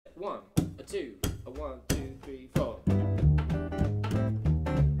1, a 2, a 1, 2, 3, 4.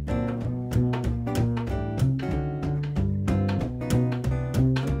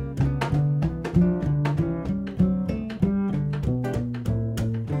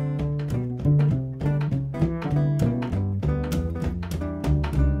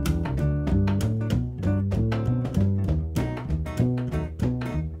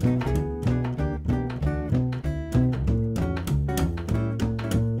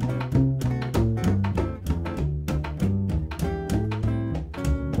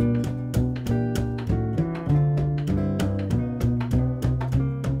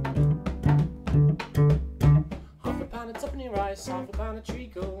 Half a pound of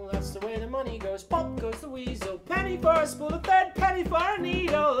treacle, that's the way the money goes. Pop goes the weasel, penny for a spool of thread, penny for a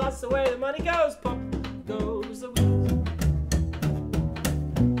needle, that's the way the money goes. Pop goes the weasel.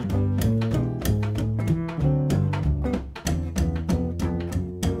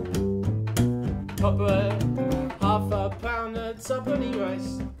 Pop half a pound of tuppenny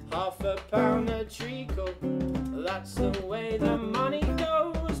rice, half a pound of treacle, that's the way the money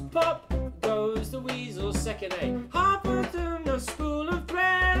goes. Pop goes the weasel. Second A, half a spool of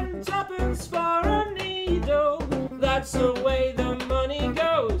thread, tuppence for a needle, that's the way the money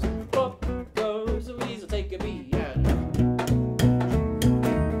goes. Pop goes the weasel. Take a B, yeah.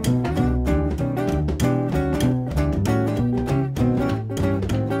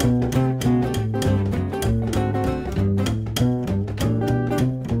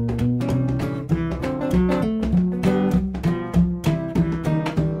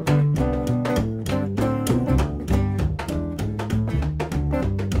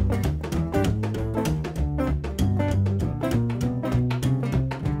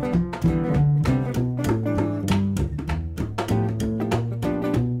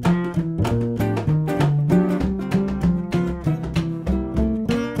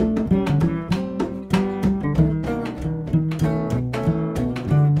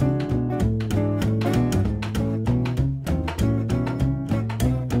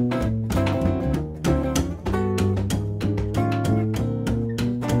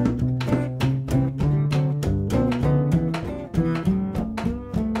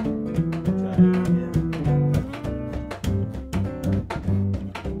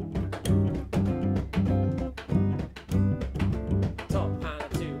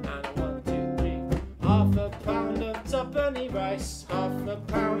 Rice, half a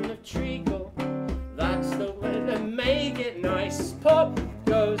pound of treacle, that's the way to make it nice. Pop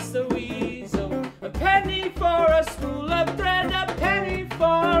goes the weasel. A penny for a spool of thread, a penny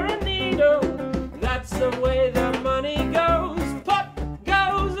for a needle, that's the way the money goes. Pop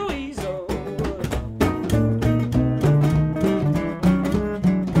goes the weasel.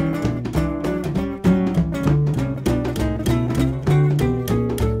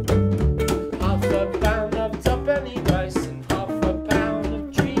 Half a pound of tuppenny rice,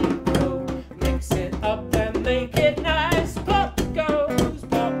 make it nice. Pop goes,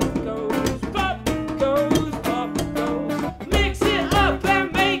 pop goes, pop goes, pop goes. Mix it up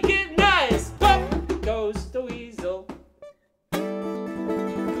and make it nice. Pop goes the weasel.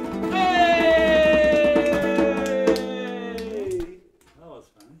 Hey! That was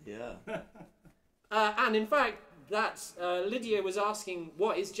fun. Yeah. And in fact, that's Lydia was asking,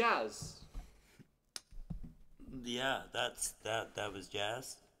 what is jazz? Yeah, that was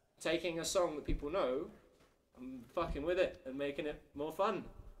jazz. Taking a song that people know, and fucking with it and making it more fun.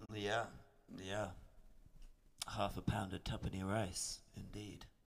 Yeah. Half a pound of tuppenny rice, indeed.